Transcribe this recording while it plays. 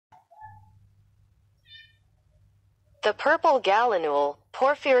The purple gallinule,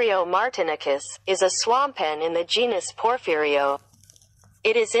 Porphyrio martinicus, is a swamphen in the genus Porphyrio.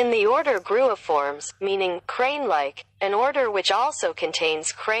 It is in the order Gruiformes, meaning crane-like, an order which also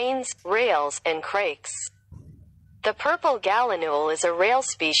contains cranes, rails, and crakes. The purple gallinule is a rail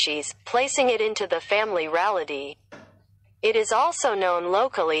species, placing it into the family Rallidae. It is also known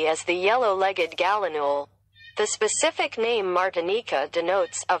locally as the yellow-legged gallinule. The specific name Martinica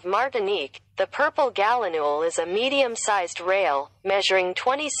denotes of Martinique. The purple gallinule is a medium-sized rail, measuring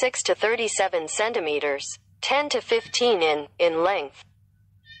 26 to 37 centimeters, 10 to 15 in length,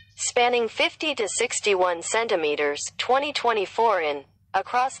 spanning 50 to 61 centimeters, 20-24 in,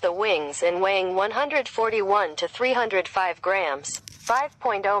 across the wings and weighing 141 to 305 grams,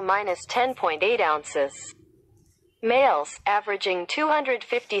 5.0–10.8 ounces. Males, averaging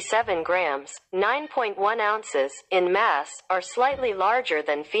 257 grams, 9.1 ounces, in mass, are slightly larger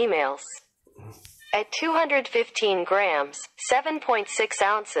than females. At 215 grams, 7.6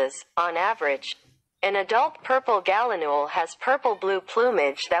 ounces, on average, an adult purple gallinule has purple-blue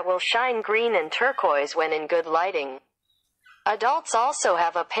plumage that will shine green and turquoise when in good lighting. Adults also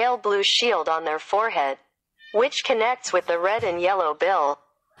have a pale blue shield on their forehead, which connects with the red and yellow bill.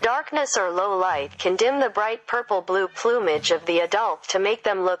 Darkness or low light can dim the bright purple-blue plumage of the adult to make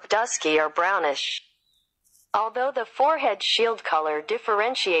them look dusky or brownish. Although the forehead shield color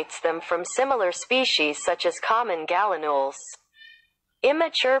differentiates them from similar species such as common gallinules.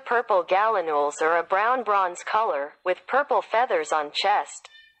 Immature purple gallinules are a brown-bronze color, with purple feathers on chest,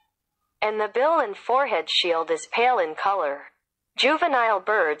 and the bill and forehead shield is pale in color. Juvenile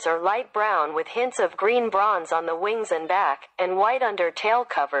birds are light brown with hints of green-bronze on the wings and back, and white under tail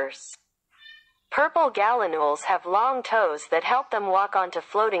covers. Purple gallinules have long toes that help them walk onto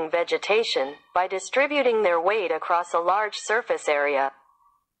floating vegetation, by distributing their weight across a large surface area.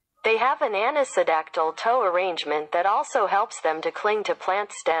 They have an anisodactyl toe arrangement that also helps them to cling to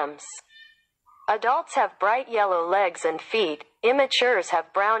plant stems. Adults have bright yellow legs and feet, immatures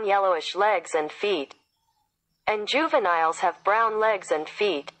have brown-yellowish legs and feet, and juveniles have brown legs and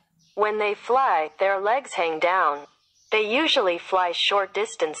feet. When they fly, their legs hang down. They usually fly short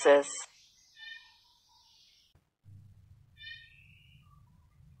distances.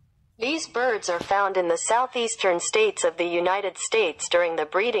 These birds are found in the southeastern states of the United States during the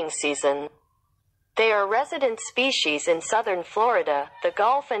breeding season. They are resident species in southern Florida, the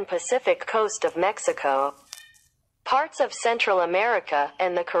Gulf and Pacific coast of Mexico, parts of Central America,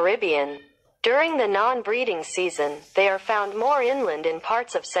 and the Caribbean. During the non-breeding season, they are found more inland in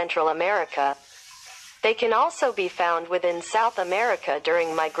parts of Central America. They can also be found within South America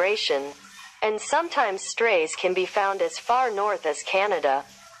during migration, and sometimes strays can be found as far north as Canada.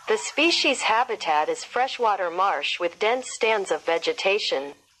 The species' habitat is freshwater marsh with dense stands of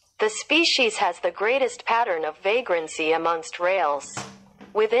vegetation. The species has the greatest pattern of vagrancy amongst rails,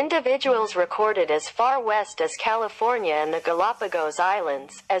 with individuals recorded as far west as California and the Galapagos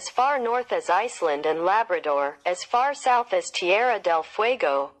Islands, as far north as Iceland and Labrador, as far south as Tierra del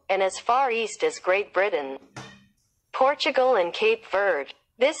Fuego, and as far east as Great Britain, Portugal and Cape Verde.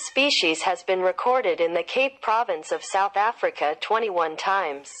 This species has been recorded in the Cape Province of South Africa 21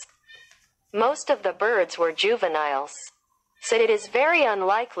 times. Most of the birds were juveniles, so it is very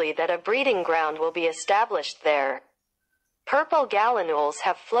unlikely that a breeding ground will be established there. Purple gallinules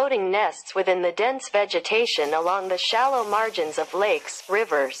have floating nests within the dense vegetation along the shallow margins of lakes,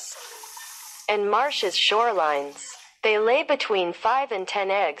 rivers, and marshes shorelines. They lay between 5 and 10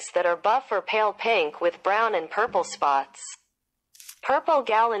 eggs that are buff or pale pink with brown and purple spots. Purple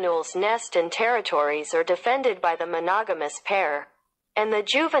gallinules nest in territories are defended by the monogamous pair, and the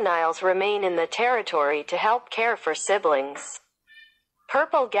juveniles remain in the territory to help care for siblings.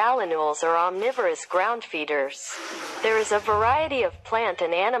 Purple gallinules are omnivorous ground feeders. There is a variety of plant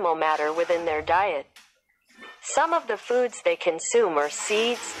and animal matter within their diet. Some of the foods they consume are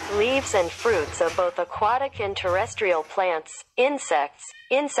seeds, leaves and fruits of both aquatic and terrestrial plants, insects,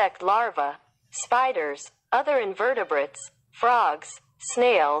 insect larvae, spiders, other invertebrates, frogs,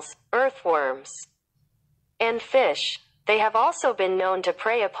 snails, earthworms, and fish. They have also been known to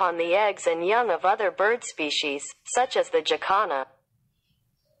prey upon the eggs and young of other bird species, such as the jacana.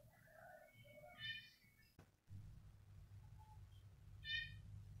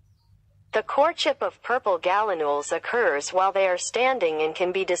 The courtship of purple gallinules occurs while they are standing and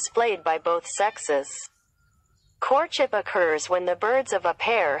can be displayed by both sexes. Courtship occurs when the birds of a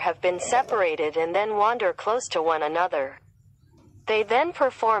pair have been separated and then wander close to one another. They then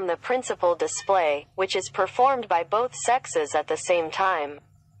perform the principal display, which is performed by both sexes at the same time.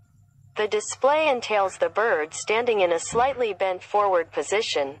 The display entails the bird standing in a slightly bent forward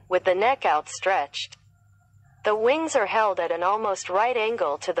position, with the neck outstretched. The wings are held at an almost right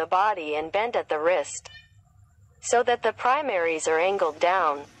angle to the body and bent at the wrist, so that the primaries are angled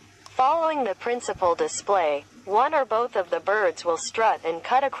down. Following the principal display, one or both of the birds will strut and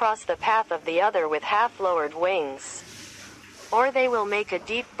cut across the path of the other with half-lowered wings, or they will make a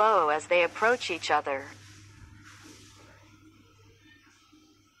deep bow as they approach each other.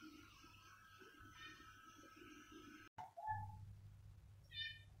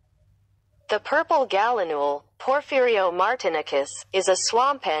 The purple gallinule, Porphyrio martinicus, is a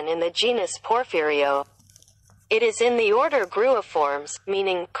swamphen in the genus Porphyrio. It is in the order Gruiformes,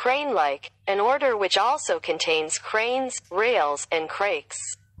 meaning crane-like, an order which also contains cranes, rails, and crakes.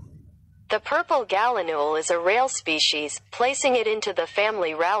 The purple gallinule is a rail species, placing it into the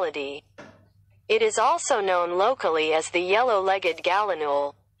family Rallidae. It is also known locally as the yellow-legged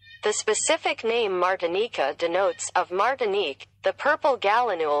gallinule. The specific name Martinica denotes of Martinique. The purple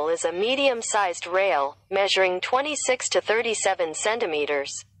gallinule is a medium-sized rail, measuring 26 to 37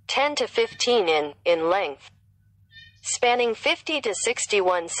 centimeters, 10 to 15 in length, spanning 50 to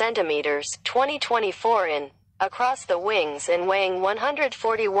 61 centimeters, 20-24 in, across the wings and weighing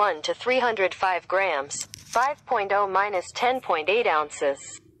 141 to 305 grams, 5.0–10.8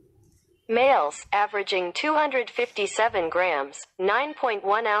 ounces. Males, averaging 257 grams,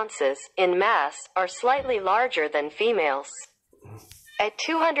 9.1 ounces, in mass, are slightly larger than females. At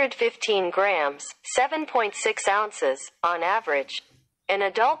 215 grams, 7.6 ounces, on average, an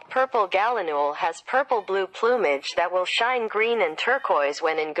adult purple gallinule has purple-blue plumage that will shine green and turquoise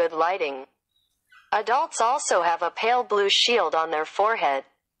when in good lighting. Adults also have a pale blue shield on their forehead,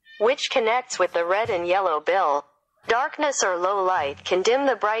 which connects with the red and yellow bill. Darkness or low light can dim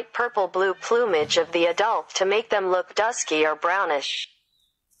the bright purple-blue plumage of the adult to make them look dusky or brownish,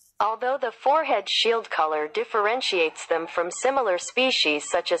 although the forehead shield color differentiates them from similar species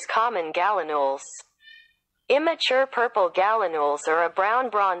such as common gallinules. Immature purple gallinules are a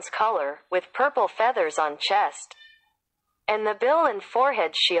brown-bronze color, with purple feathers on chest, and the bill and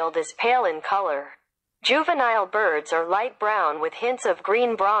forehead shield is pale in color. Juvenile birds are light brown with hints of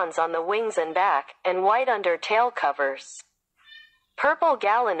green-bronze on the wings and back, and white under tail covers. Purple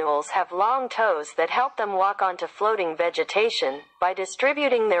gallinules have long toes that help them walk onto floating vegetation, by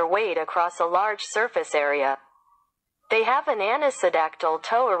distributing their weight across a large surface area. They have an anisodactyl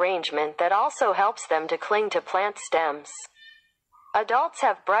toe arrangement that also helps them to cling to plant stems. Adults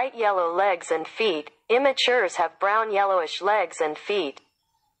have bright yellow legs and feet, immatures have brown yellowish legs and feet,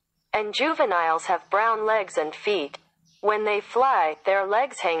 and juveniles have brown legs and feet. When they fly, their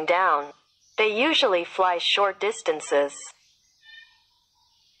legs hang down. They usually fly short distances.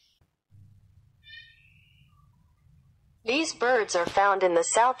 These birds are found in the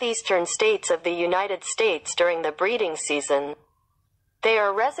southeastern states of the United States during the breeding season. They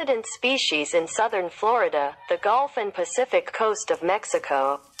are resident species in southern Florida, the Gulf and Pacific coast of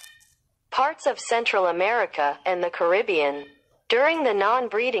Mexico, parts of Central America, and the Caribbean. During the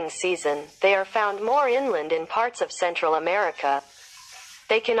non-breeding season, they are found more inland in parts of Central America.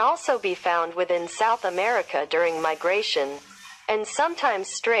 They can also be found within South America during migration, and sometimes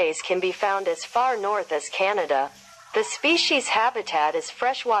strays can be found as far north as Canada. The species' habitat is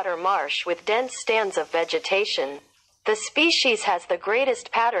freshwater marsh with dense stands of vegetation. The species has the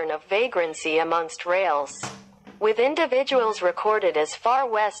greatest pattern of vagrancy amongst rails, with individuals recorded as far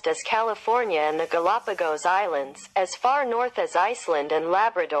west as California and the Galapagos Islands, as far north as Iceland and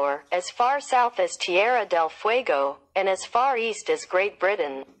Labrador, as far south as Tierra del Fuego, and as far east as Great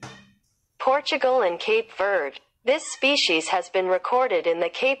Britain, Portugal and Cape Verde. This species has been recorded in the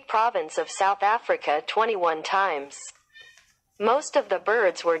Cape Province of South Africa 21 times. Most of the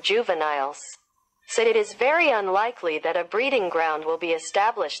birds were juveniles, so it is very unlikely that a breeding ground will be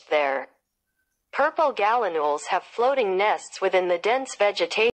established there. Purple gallinules have floating nests within the dense vegetation